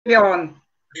on.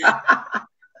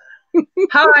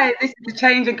 Hi, this is the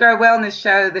Change and Grow Wellness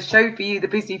Show, the show for you, the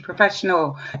busy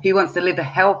professional who wants to live a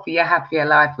healthier, happier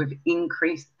life with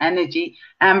increased energy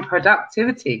and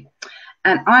productivity.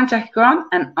 And I'm Jackie Grant,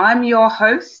 and I'm your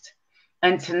host.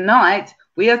 And tonight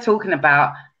we are talking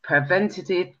about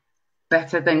preventative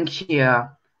better than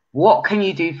cure. What can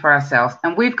you do for ourselves?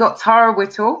 And we've got Tara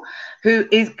Whittle, who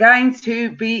is going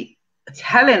to be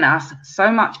telling us so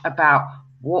much about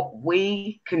what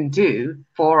we can do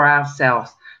for ourselves.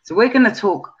 So we're going to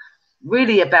talk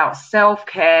really about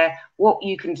self-care, what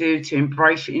you can do to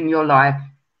embrace it in your life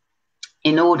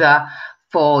in order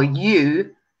for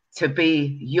you to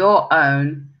be your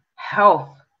own health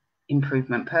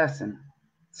improvement person.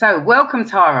 So welcome,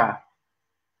 Tara.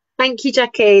 Thank you,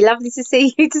 Jackie. Lovely to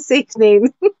see you this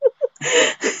evening.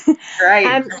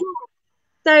 Great.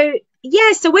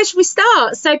 So where should we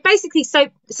start? So basically,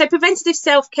 so preventative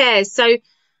self-care. So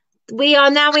we are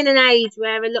now in an age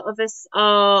where a lot of us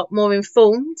are more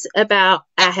informed about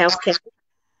our healthcare.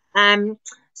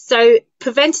 So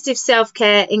preventative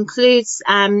self-care includes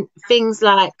things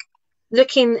like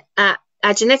looking at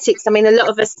our genetics. I mean, a lot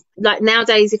of us, like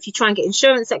nowadays, if you try and get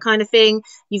insurance, that kind of thing,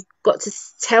 you've got to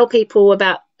tell people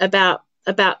about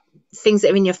things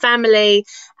that are in your family.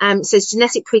 So there's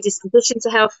genetic predisposition to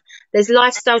health. There's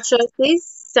lifestyle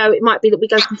choices. So it might be that we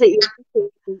go completely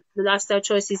opposite the lifestyle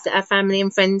choices that our family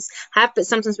and friends have, but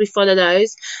sometimes we follow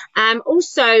those.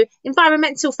 Also,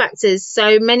 environmental factors.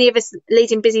 So many of us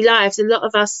leading busy lives, a lot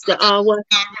of us that are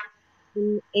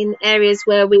working in areas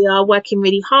where we are working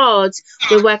really hard,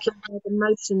 we're working hard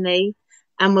emotionally,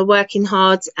 and we're working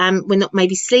hard, we're not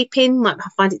maybe sleeping, might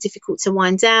find it difficult to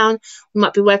wind down, we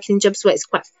might be working in jobs where it's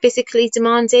quite physically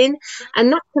demanding,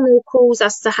 and that can all cause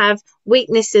us to have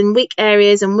weakness and weak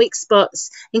areas and weak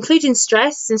spots, including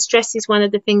stress. And stress is one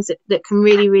of the things that can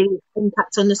really, really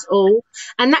impact on us all,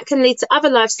 and that can lead to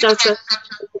other lifestyle choices,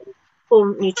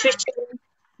 poor nutrition,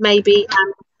 maybe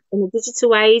in the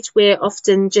digital age, we're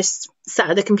often just sat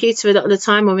at the computer a lot of the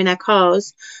time or in our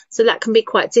cars. So that can be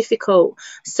quite difficult.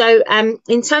 So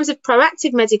in terms of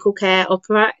proactive medical care or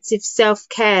proactive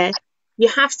self-care, you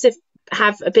have to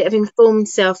have a bit of informed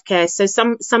self-care. So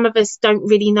some of us don't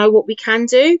really know what we can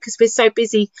do because we're so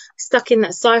busy stuck in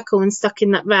that cycle and stuck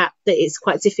in that rat that it's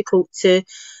quite difficult to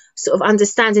sort of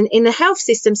understand in the health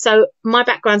system. So my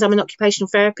background, I'm an occupational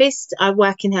therapist. I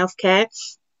work in healthcare.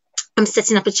 I'm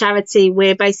setting up a charity.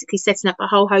 We're basically setting up a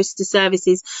whole host of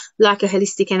services like a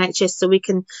holistic NHS so we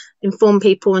can inform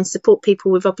people and support people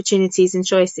with opportunities and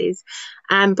choices.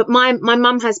 But my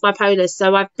mum has bipolar,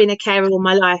 so I've been a carer all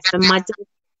my life, and my dad has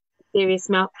serious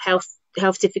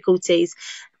health difficulties.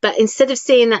 But instead of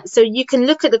seeing that, so you can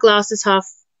look at the glass as half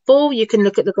full, you can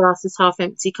look at the glass as half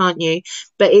empty, can't you?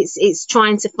 But it's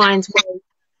trying to find ways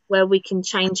where we can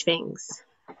change things.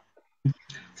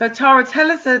 So Tara,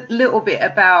 tell us a little bit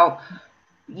about,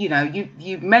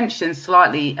 you mentioned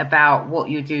slightly about what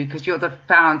you do because you're the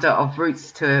founder of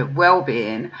Roots to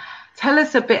Wellbeing. Tell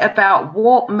us a bit about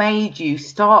what made you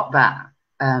start that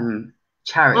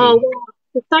charity. Oh, well,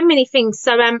 there's so many things.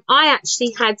 So I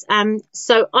actually had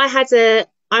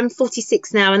I'm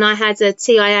 46 now, and I had a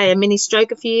TIA, a mini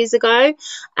stroke, a few years ago.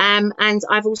 And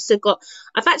I've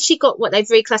actually got what they've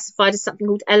reclassified as something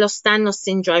called Ehlers-Danlos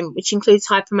syndrome, which includes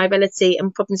hypermobility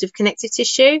and problems with connective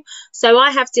tissue. So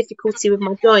I have difficulty with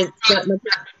my joints, like my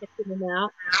joints in and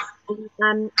out.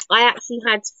 I actually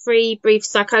had 3 brief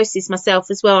psychosis myself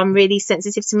as well. I'm really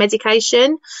sensitive to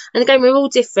medication. And again, we're all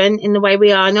different in the way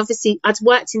we are. And obviously, I'd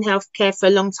worked in healthcare for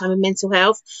a long time in mental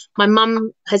health. My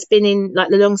mum has been in like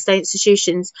the long stay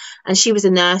institutions, and she was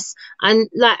a nurse. And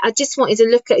like, I just wanted to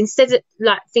look at, instead of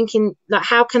like thinking like,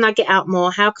 how can I get out more?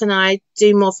 How can I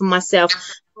do more for myself?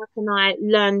 How can I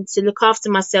learn to look after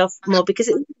myself more? Because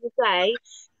at the end of the day,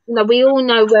 we all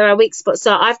know where our weak spots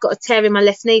are. I've got a tear in my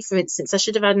left knee, for instance. I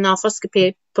should have had an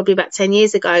arthroscopy probably about 10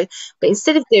 years ago. But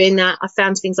instead of doing that, I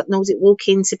found things like Nordic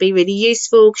walking to be really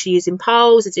useful because you're using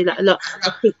poles. I do that a lot.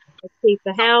 I keep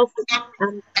for health.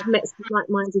 I've met some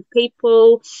like-minded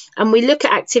people. And we look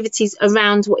at activities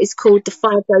around what is called the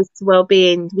 5 Days to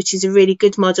Wellbeing, which is a really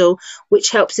good model, which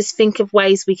helps us think of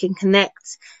ways we can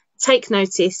connect, take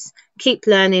notice, keep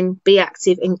learning, be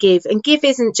active, and give. And give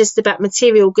isn't just about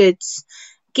material goods.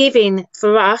 Giving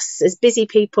for us as busy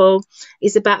people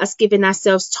is about us giving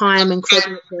ourselves time and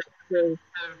credit.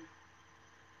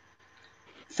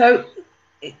 So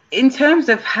in terms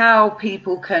of how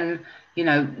people can,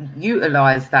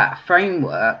 utilize that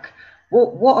framework,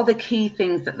 what are the key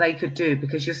things that they could do?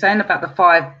 Because you're saying about the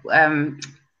five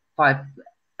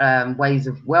ways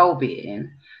of well-being.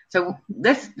 So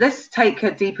let's take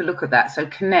a deeper look at that. So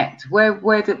connect. What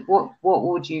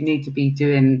would you need to be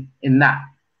doing in that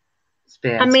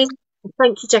sphere? I mean,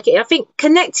 thank you, Jackie. I think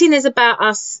connecting is about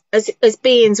us as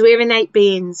beings. We're innate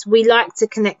beings. We like to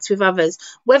connect with others.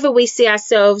 Whether we see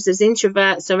ourselves as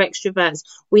introverts or extroverts,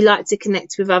 we like to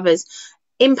connect with others.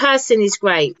 In person is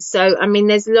great. So, I mean,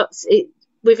 there's lots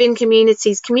within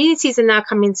communities. Communities are now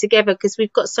coming together because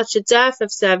we've got such a dearth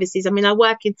of services. I mean, I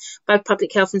work in both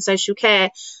public health and social care,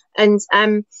 and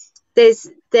there's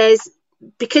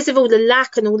because of all the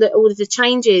lack and all of the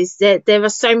changes, there are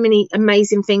so many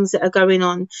amazing things that are going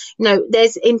on. You know,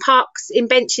 there's in parks, in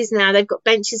benches now, they've got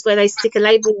benches where they stick a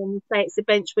label on and say it's a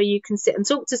bench where you can sit and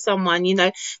talk to someone. You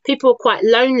know, people are quite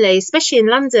lonely, especially in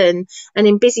London and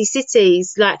in busy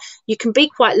cities. Like, you can be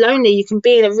quite lonely. You can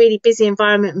be in a really busy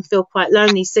environment and feel quite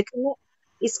lonely. So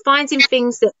it's finding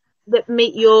things that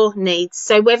meet your needs.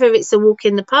 So whether it's a walk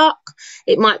in the park,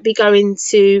 it might be going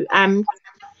to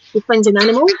befriend an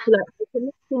animal, like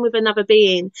connecting with another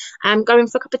being, going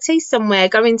for a cup of tea somewhere,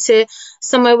 going to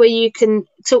somewhere where you can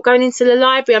talk, going into the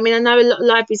library. I mean, I know a lot of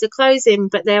libraries are closing,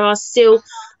 but there are still,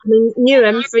 I mean,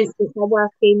 Newham, for instance, I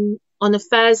work in on a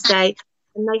Thursday,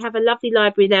 and they have a lovely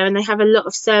library there, and they have a lot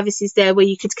of services there where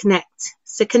you could connect.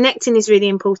 So connecting is really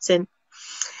important.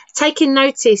 Taking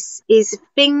notice is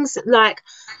things like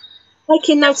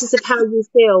taking notice of how you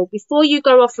feel before you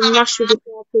go off and rush with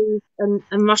your therapy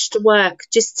and rush to work.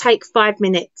 Just take 5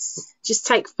 minutes. Just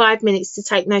take 5 minutes to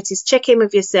take notice. Check in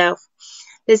with yourself.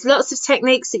 There's lots of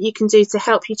techniques that you can do to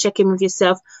help you check in with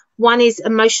yourself. One is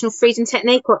emotional freedom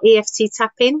technique, or EFT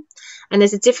tapping, and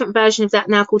there's a different version of that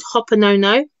now called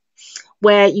Ho'oponopono,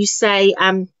 where you say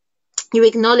you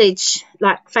acknowledge,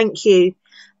 like, thank you,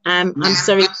 I'm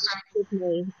sorry, forgive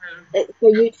me. So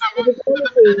you have an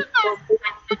energy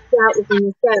doubt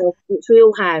within yourself, which we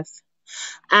all have.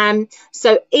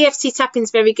 So EFT tapping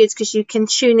is very good because you can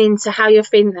tune into how you're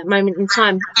feeling at that moment in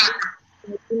time.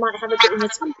 You might have a bit in your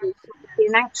tummy,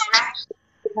 feeling anxious,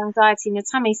 anxiety in your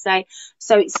tummy, say.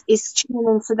 So it's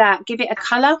tuning into that. Give it a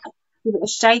colour, give it a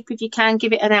shape if you can,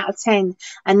 give it an out of 10,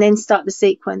 and then start the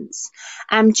sequence.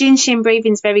 Jinshin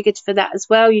breathing is very good for that as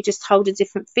well. You just hold a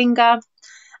different finger.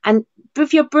 And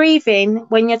with your breathing,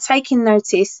 when you're taking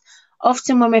notice,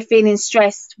 often when we're feeling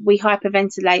stressed, we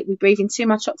hyperventilate. We breathe in too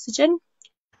much oxygen.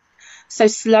 So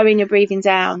slowing your breathing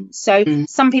down. So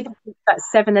some people think that's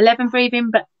 7-11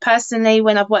 breathing, but personally,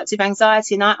 when I've worked with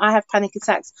anxiety and I have panic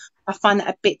attacks, I find that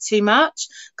a bit too much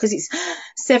because it's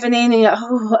 7 in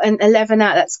and 11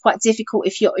 out. That's quite difficult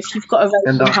if you've got a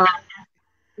racing heart.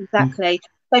 Exactly.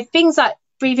 So things like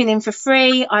breathing in for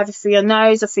 3, either through your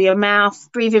nose or through your mouth.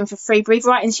 Breathe in for 3, breathe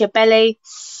right into your belly,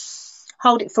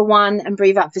 hold it for 1, and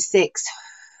breathe out for 6.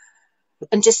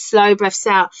 And just slow breaths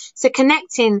out. So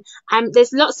connecting,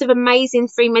 there's lots of amazing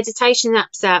free meditation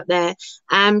apps out there.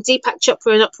 Deepak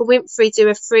Chopra and Oprah Winfrey do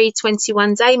a free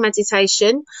 21-day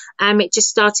meditation. It just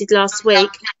started last week.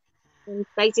 And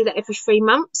they do that every 3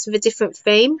 months with a different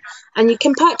theme. And you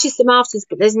can purchase them afterwards,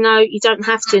 but you don't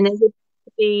have to. And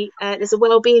there's a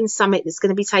wellbeing summit that's going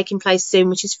to be taking place soon,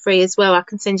 which is free as well. I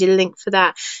can send you the link for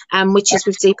that, which is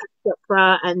with Deepak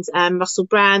Chopra and Russell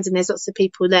Brand, and there's lots of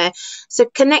people there. So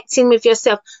connecting with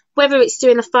yourself, whether it's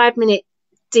doing a 5-minute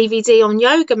DVD on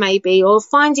yoga maybe, or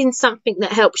finding something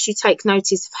that helps you take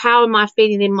notice of how am I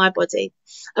feeling in my body.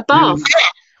 A bath.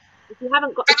 If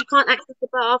you can't access a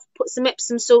bath, put some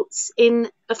Epsom salts in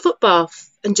a foot bath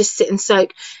and just sit and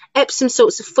soak. Epsom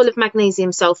salts are full of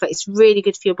magnesium sulfate. It's really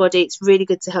good for your body. It's really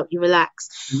good to help you relax.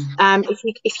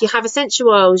 If you have essential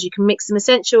oils, you can mix some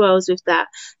essential oils with that.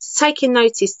 So take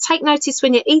notice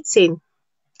when you're eating.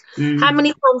 How many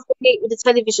times do we eat with the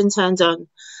television turned on?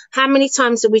 How many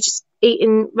times are we just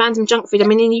eating random junk food? I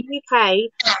mean, in the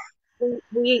UK,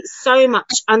 we eat so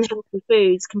much unhealthy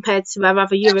foods compared to our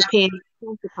other European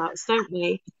counterparts, don't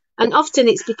we? And often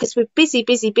it's because we're busy,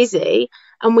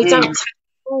 and we don't take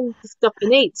time to stop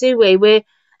and eat, do we?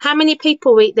 How many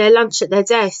people eat their lunch at their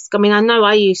desk? I mean, I know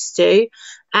I used to,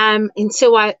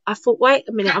 until I thought, wait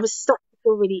a minute, I was starting to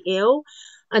feel really ill,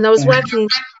 and I was working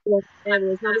in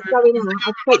areas, and I was going in,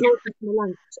 I'd take notice of my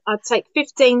lunch. I'd take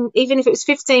 15, even if it was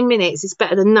 15 minutes, it's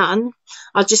better than none.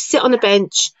 I'd just sit on a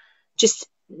bench, just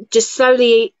slowly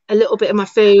eat a little bit of my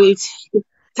food,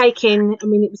 taking, I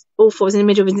mean, it was awful. I was in the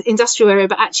middle of an industrial area,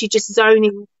 but actually just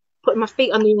zoning, putting my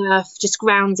feet on the earth, just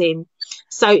grounding.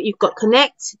 So you've got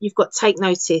connect, you've got take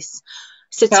notice.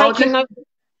 So taking notice.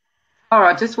 All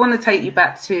right, I just want to take you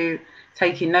back to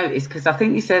taking notice, because I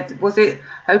think you said, was it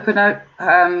was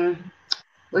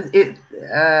it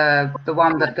the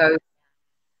one that goes,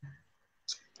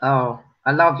 oh,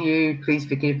 I love you, please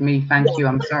forgive me, thank you,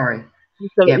 I'm sorry.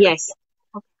 Yes.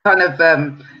 Kind of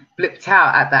blipped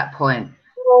out at that point.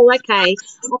 Oh, okay.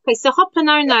 So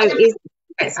Hoponono is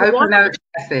Hoponono,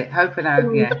 that's it.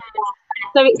 Hoponono, yeah.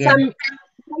 So it's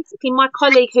basically my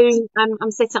colleague who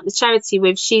I'm setting up the charity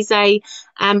with. She's a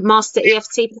master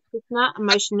EFT practitioner,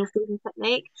 emotional freedom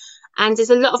technique, and there's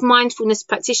a lot of mindfulness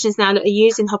practitioners now that are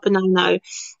using Hoponono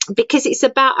because it's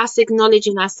about us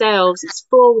acknowledging ourselves. It's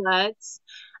 4 words,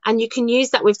 and you can use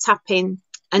that with tapping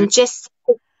and just.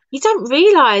 You don't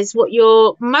realise what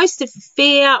your most of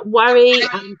fear, worry,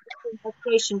 and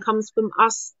frustration comes from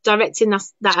us directing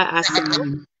us that at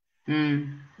ourselves. You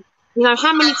know,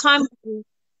 how many times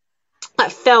I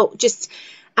felt just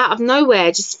out of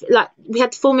nowhere, just like we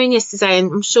had the full moon yesterday,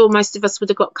 and I'm sure most of us would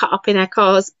have got cut up in our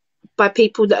cars by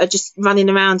people that are just running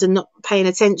around and not paying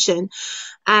attention.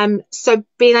 So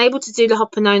being able to do the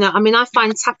Hoponono, I mean, I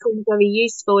find tapping very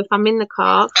useful if I'm in the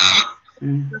car. I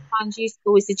find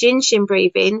useful is the Jinshin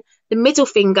breathing. The middle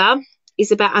finger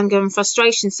is about anger and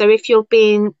frustration. So if you're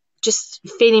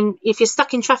if you're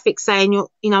stuck in traffic, saying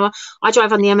I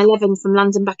drive on the M11 from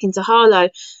London back into Harlow,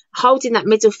 holding that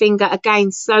middle finger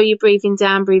again, slow your breathing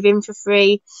down, breathe in for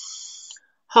 3,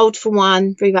 hold for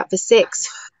 1, breathe out for 6.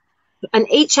 And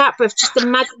each out breath, just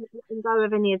imagine letting go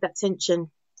of any of that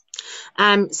tension.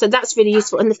 So that's really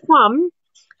useful. And the thumb,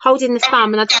 holding the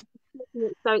thumb, and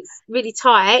so it's really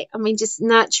tight. I mean, just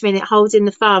nurturing it, holding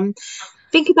the thumb.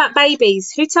 Think about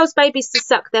babies. Who tells babies to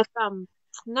suck their thumb?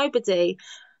 Nobody.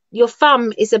 Your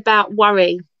thumb is about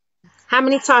worry. How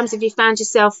many times have you found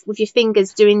yourself with your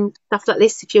fingers doing stuff like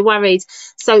this if you're worried?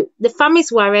 So the thumb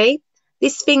is worry.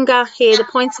 This finger here, the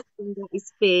pointer finger,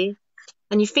 is fear.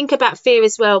 And you think about fear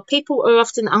as well. People are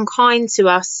often unkind to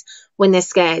us when they're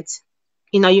scared.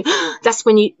 That's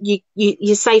when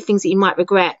you say things that you might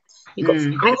regret. You've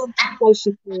got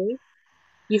frustration here.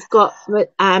 You've got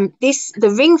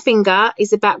the ring finger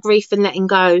is about grief and letting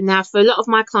go. Now, for a lot of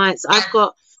my clients, I've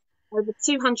got over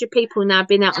 200 people now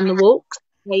been out on the walk,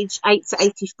 age 8 to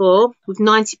 84, with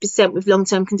 90% with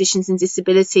long-term conditions and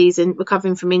disabilities and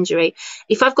recovering from injury.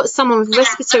 If I've got someone with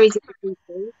respiratory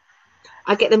difficulties,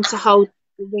 I get them to hold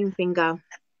the ring finger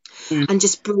and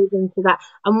just breathe into that.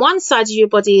 And one side of your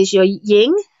body is your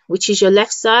yin, which is your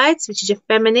left side, which is your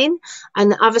feminine,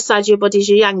 and the other side of your body is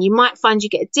your yang. You might find you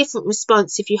get a different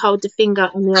response if you hold the finger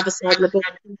on the other side of the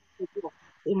body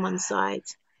in one side.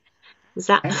 Is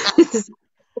that?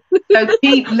 So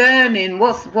keep learning.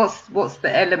 What's the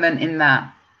element in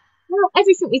that? Well,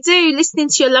 everything we do, listening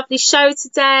to your lovely show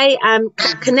today,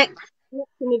 connecting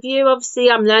with you.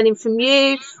 Obviously, I'm learning from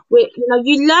you.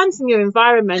 You learn from your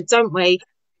environment, don't we?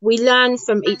 We learn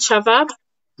from each other.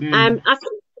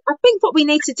 I think what we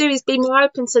need to do is be more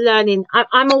open to learning.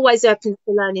 I'm always open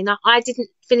to learning. I didn't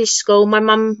finish school. My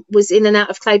mum was in and out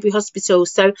of Claybury Hospital,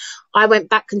 so I went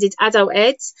back and did adult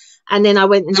ed, and then I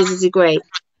went and did a degree.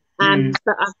 But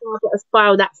I've got a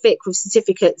file that thick with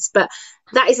certificates. But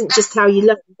that isn't just how you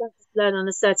learn. You don't just learn on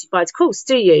a certified course,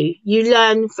 do you? You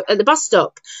learn at the bus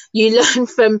stop. You learn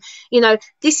from,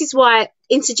 this is why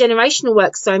intergenerational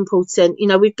work is so important.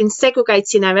 We've been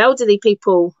segregating our elderly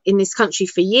people in this country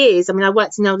for years. I mean, I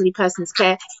worked in elderly persons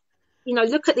care.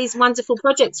 Look at these wonderful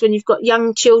projects when you've got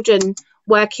young children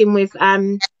working with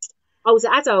older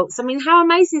adults. I mean, how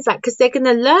amazing is that? Because they're going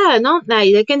to learn, aren't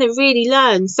they? They're going to really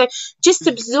learn. So just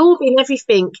absorbing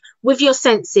everything with your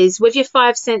senses, with your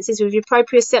 5 senses, with your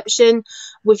proprioception,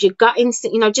 with your gut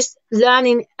instinct, just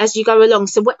learning as you go along.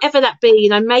 So whatever that be,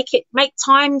 make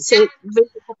time to read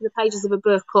a couple of pages of a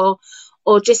book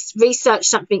or just research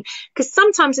something. Because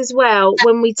sometimes as well,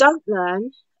 when we don't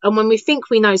learn, and when we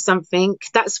think we know something,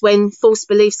 that's when false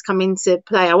beliefs come into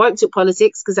play. I won't talk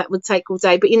politics because that would take all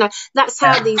day. But, that's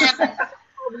how we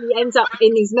end up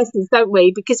in these messes, don't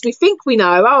we? Because we think we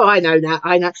know. Oh, I know that.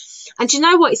 I know. And do you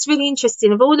know what? It's really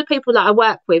interesting. Of all the people that I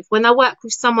work with, when I work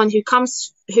with someone who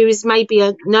is maybe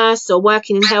a nurse or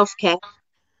working in healthcare,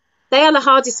 they are the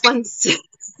hardest ones to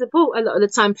support a lot of the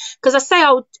time. Because I say,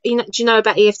 do you know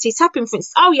about EFT tapping, for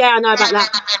instance? Oh, yeah, I know about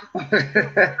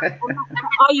that.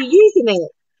 Are you using it?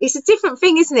 It's a different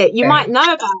thing, isn't it? You might know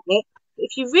about it.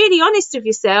 If you're really honest with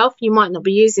yourself, you might not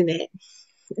be using it.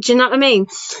 Do you know what I mean?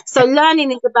 So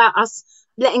learning is about us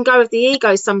letting go of the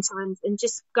ego sometimes and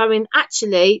just going,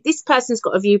 actually, this person's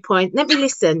got a viewpoint. Let me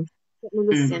listen. But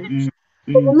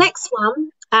the next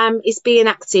one is being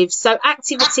active. So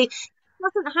activity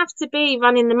doesn't have to be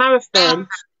running the marathon.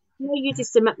 You did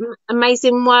some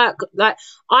amazing work. Like,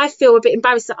 I feel a bit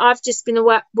embarrassed that I've just been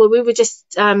we were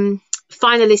just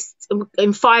finalists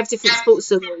in 5 different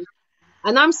sports awards,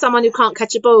 and I'm someone who can't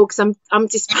catch a ball because I'm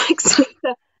dyslexic.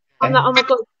 I'm like, oh my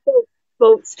god,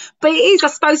 sports, but it is, I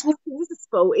suppose, walking is a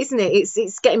sport, isn't it?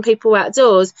 It's getting people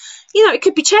outdoors. You know, it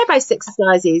could be chair-based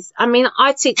exercises. I mean,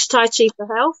 I teach Tai Chi for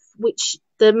Health, which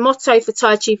the motto for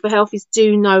Tai Chi for Health is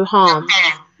do no harm.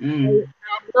 So you're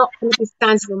not going to be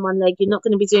standing on one leg. You're not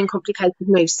going to be doing complicated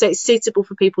moves. So it's suitable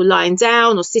for people lying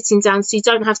down or sitting down. So you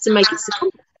don't have to make it so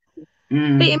complicated.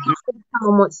 But it might be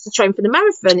someone wants to train for the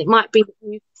marathon. It might be that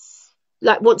you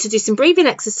want to do some breathing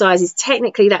exercises.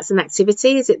 Technically, that's an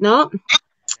activity, is it not?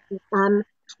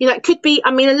 It could be.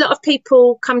 I mean, a lot of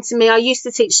people come to me. I used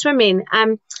to teach swimming,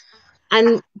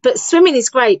 but swimming is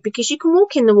great because you can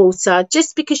walk in the water.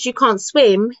 Just because you can't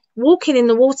swim, walking in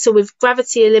the water with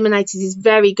gravity eliminated is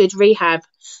very good rehab.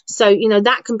 So,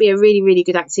 that can be a really, really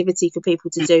good activity for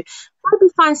people to do.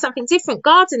 Maybe find something different.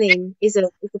 Gardening is a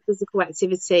physical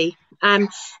activity.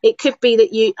 It could be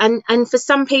that and for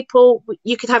some people,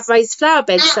 you could have raised flower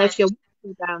beds. So if you're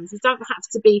walking around, you don't have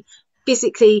to be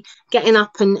physically getting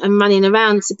up and running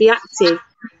around to be active.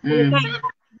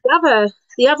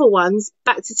 The other ones,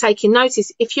 back to taking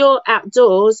notice. If you're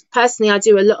outdoors, personally, I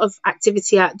do a lot of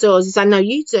activity outdoors, as I know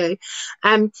you do.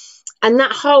 And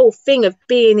that whole thing of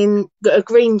being in a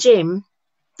green gym,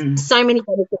 so many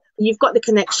benefits. You've got the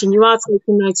connection, you are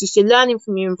taking notice, you're learning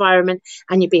from your environment,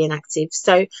 and you're being active.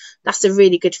 So that's a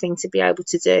really good thing to be able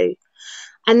to do.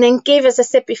 And then give, as I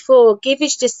said before, give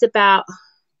is just about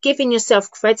giving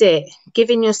yourself credit,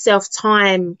 giving yourself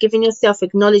time, giving yourself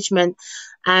acknowledgement.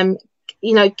 I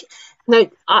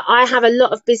have a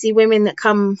lot of busy women that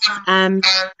come out,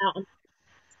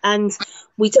 and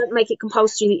we don't make it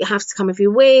compulsory that you have to come every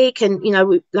week. And,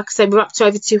 like I said, we're up to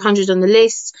over 200 on the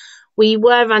list. We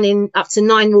were running up to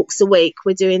 9 walks a week.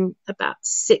 We're doing about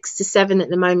 6 to 7 at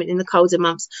the moment in the colder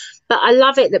months. But I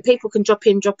love it that people can drop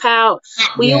in, drop out.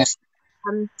 We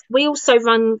also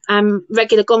run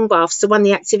regular gong baths. So one of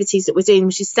the activities that we're doing,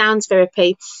 which is sound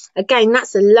therapy. Again,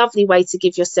 that's a lovely way to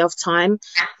give yourself time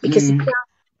because the sound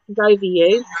comes over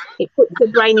you. It puts your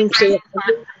brain into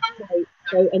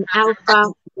so an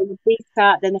alpha, then a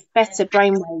beta, then a theta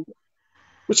brainwave,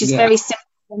 which is very simple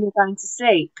when you're going to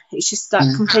sleep. It's just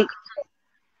like complete.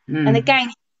 And again,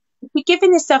 if you're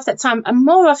giving yourself that time, and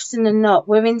more often than not,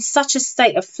 we're in such a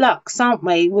state of flux, aren't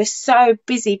we? We're so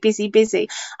busy.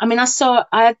 I mean, I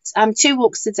had 2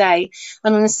 walks a day,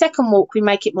 and on the second walk, we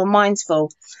make it more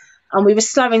mindful. And we were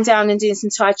slowing down and doing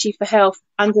some Tai Chi for Health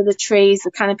under the trees,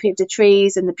 the canopy of the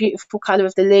trees, and the beautiful colour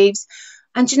of the leaves.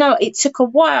 And it took a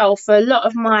while for a lot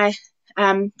of my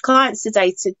clients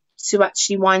today to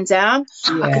actually wind down.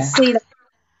 I could see that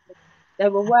they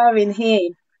were wearing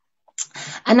here.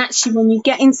 And actually, when you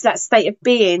get into that state of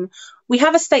being, we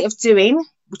have a state of doing,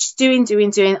 which is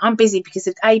doing. I'm busy because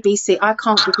of A, B, C. I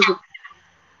can't because of.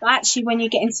 But actually, when you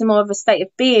get into more of a state of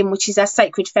being, which is our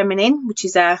sacred feminine, which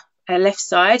is our left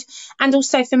side, and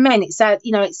also for men, it's that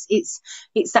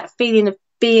it's that feeling of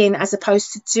being as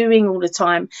opposed to doing all the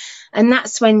time. And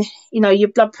that's when your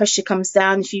blood pressure comes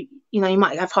down. If you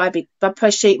might have high blood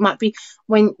pressure, it might be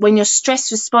when your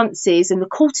stress responses and the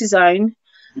cortisone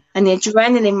and the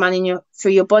adrenaline running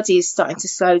through your body is starting to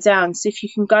slow down. So if you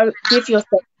can go give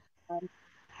yourself time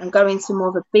and go into more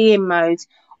of a being mode,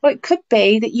 or it could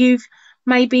be that you've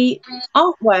maybe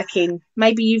aren't working.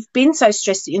 Maybe you've been so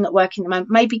stressed that you're not working at the moment.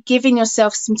 Maybe giving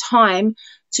yourself some time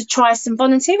to try some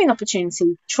volunteering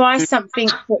opportunities. Try something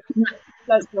that you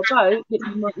float your boat that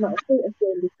you might not have thought of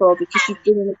doing before because you've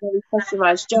been in a very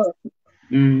pressurised job.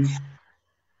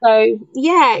 So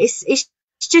yeah, it's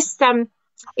just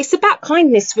it's about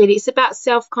kindness, really. It's about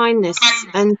self-kindness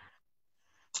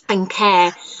and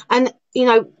care. And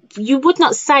you would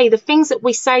not say the things that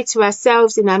we say to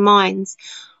ourselves in our minds,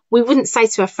 we wouldn't say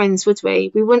to our friends, would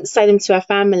we? We wouldn't say them to our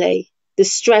family. The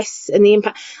stress and the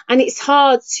impact, and it's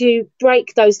hard to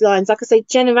break those lines. Like I say,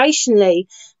 generationally,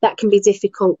 that can be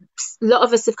difficult. A lot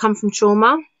of us have come from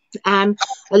trauma. A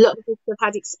lot of us have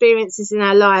had experiences in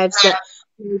our lives that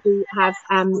maybe have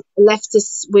left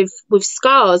us with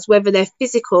scars, whether they're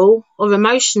physical or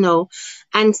emotional.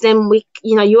 And then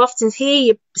you often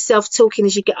hear yourself talking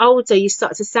as you get older. You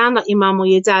start to sound like your mum or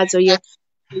your dad, or you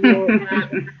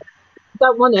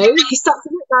don't want to. You start to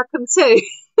look like them too.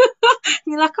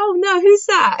 You're like, oh no, who's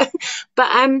that?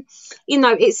 But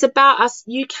it's about us.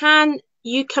 You can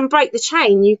break the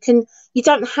chain. You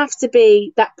don't have to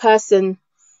be that person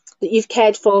that you've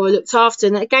cared for or looked after.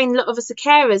 And again, a lot of us are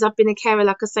carers. I've been a carer,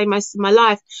 like I say, most of my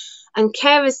life. And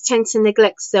carers tend to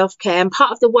neglect self-care. And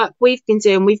part of the work we've been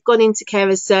doing, we've gone into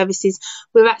carers services.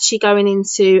 We're actually going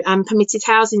into permitted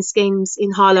housing schemes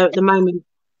in Harlow at the moment,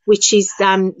 which is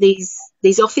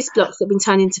these office blocks that have been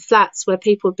turned into flats where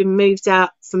people have been moved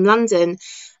out from London.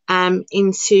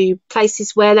 into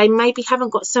places where they maybe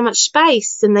haven't got so much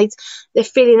space, and they're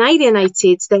feeling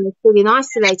alienated, they're feeling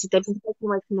isolated, they've been taken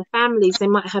away from their families, they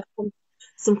might have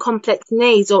some complex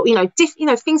needs, or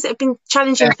things that have been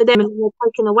challenging for them, and they're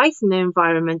taken away from their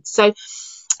environment. So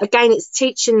again, it's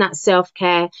teaching that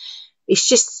self-care. It's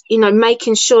just,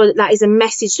 making sure that is a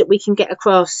message that we can get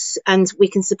across and we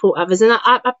can support others. And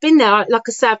I've been there, like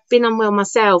I said, I've been unwell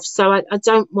myself, so I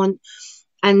don't want.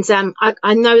 And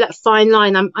I know that fine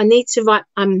line. I need to write.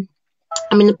 I'm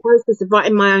in the process of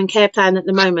writing my own care plan at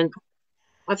the moment.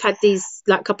 I've had these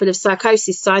couple of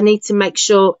psychosis, so I need to make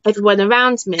sure everyone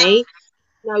around me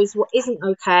knows what isn't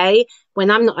okay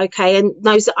when I'm not okay, and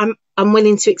knows that I'm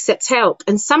willing to accept help.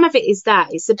 And some of it is that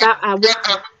it's about our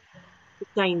work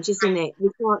change, isn't it? We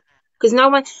can't, because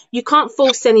you can't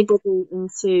force anybody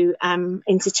into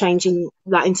changing,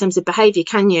 in terms of behaviour,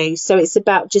 can you? So it's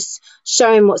about just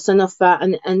showing what's on offer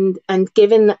and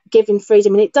giving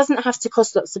freedom, and it doesn't have to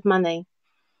cost lots of money.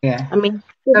 Yeah. I mean,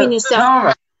 giving yourself.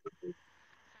 Tara,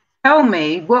 tell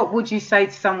me, what would you say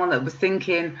to someone that was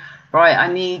thinking, right,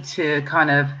 I need to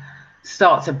kind of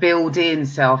start to build in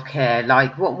self-care?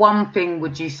 What one thing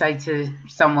would you say to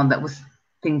someone that was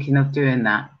thinking of doing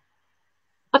that?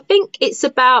 I think it's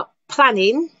about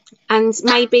planning, and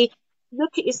maybe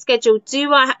look at your schedule.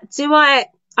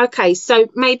 Okay, so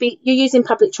maybe you're using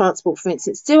public transport, for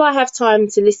instance. Do I have time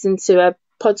to listen to a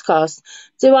podcast?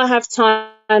 Do I have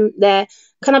time there?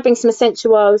 Can I bring some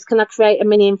essential oils? Can I create a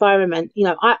mini environment?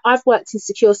 I've worked in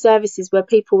secure services where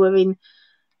people were in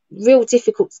real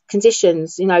difficult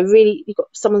conditions. Really, you've got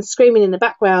someone screaming in the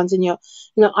background, and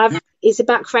it's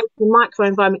about creating a micro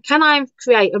environment. Can I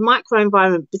create a micro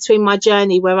environment between my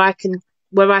journey where I can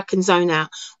zone out,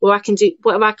 where I can do,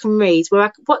 where I can read,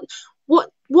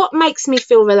 what makes me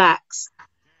feel relaxed?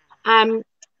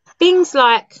 Things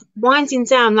like winding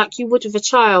down like you would with a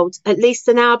child at least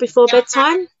an hour before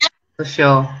bedtime. For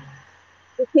sure.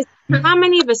 Because how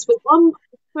many of us, we're on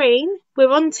the screen,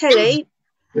 we're on telly,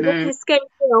 we're watching a scary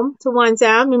film to wind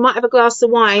down, we might have a glass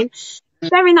of wine.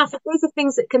 Fair enough, these are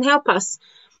things that can help us.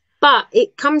 But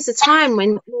it comes a time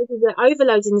when maybe we're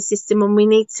overloading the system and we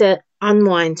need to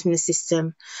unwind from the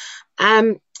system.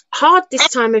 Hard this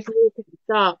time of year because it's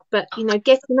dark, but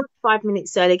getting up 5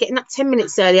 minutes earlier, getting up 10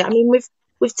 minutes earlier. I mean, with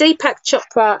Deepak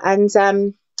Chopra and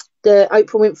the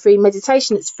Oprah Winfrey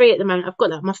meditation that's free at the moment, I've got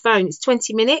that on my phone. It's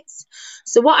 20 minutes.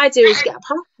 So what I do is get up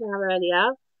half an hour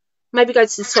earlier, maybe go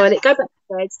to the toilet, go back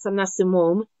to bed, so I'm nice and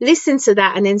warm, listen to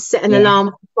that, and then set an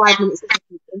alarm for 5 minutes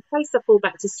in case I fall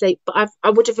back to sleep. But I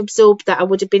would have absorbed that. I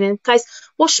would have been in place,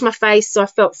 washed my face so I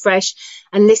felt fresh,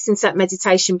 and listened to that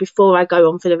meditation before I go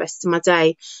on for the rest of my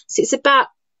day. So it's about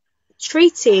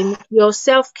treating your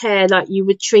self-care like you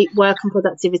would treat work and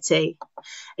productivity.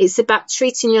 It's about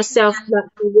treating yourself like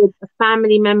you would a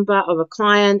family member or a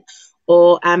client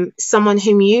or someone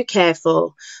whom you care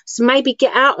for. So maybe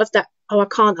get out of that, I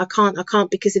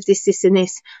can't because of this and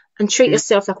this, and treat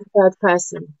yourself like a third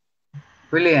person.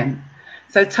 Brilliant.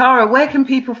 So Tara, where can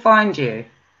people find you?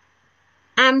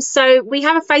 So we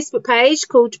have a Facebook page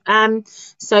called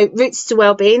Roots to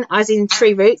Wellbeing, as in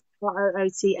tree roots,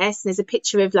 ROOTS. There's a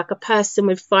picture of a person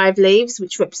with 5 leaves,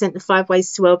 which represent the 5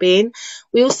 ways to wellbeing.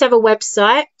 We also have a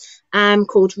website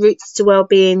called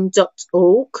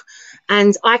rootstowellbeing.org,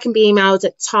 and I can be emailed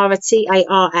at Tara,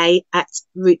 Tara, at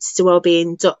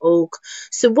rootstowellbeing.org.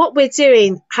 So what we're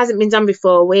doing hasn't been done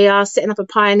before. We are setting up a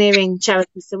pioneering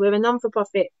charity. So we're a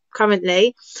non-for-profit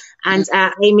currently, and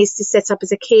our aim is to set up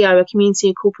as a KEO, a community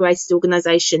incorporated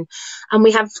organisation, and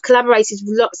we have collaborated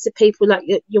with lots of people like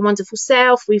your wonderful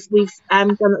self. We've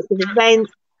done lots of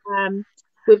events.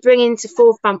 We're bringing to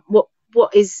forefront what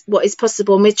is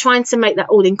possible, and we're trying to make that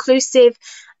all inclusive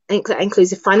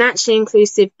financially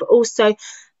inclusive, but also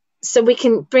so we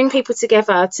can bring people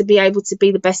together to be able to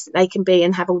be the best that they can be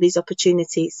and have all these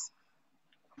opportunities.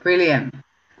 Brilliant.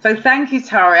 So thank you,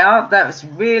 Tara. That was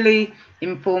really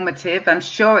informative. I'm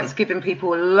sure it's given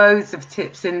people loads of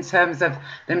tips in terms of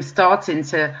them starting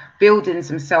to build in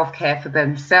some self-care for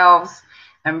themselves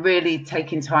and really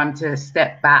taking time to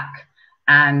step back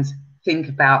and think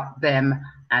about them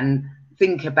and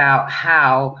think about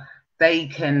how they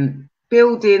can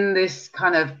build in this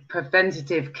kind of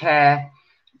preventative care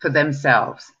for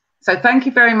themselves. So thank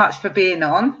you very much for being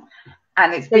on,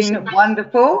 and it's been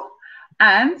wonderful.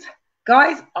 And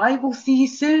guys, I will see you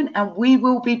soon, and we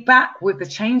will be back with the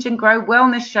Change and Grow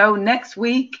Wellness Show next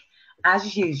week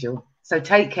as usual. So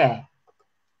take care.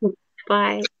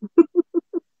 Bye.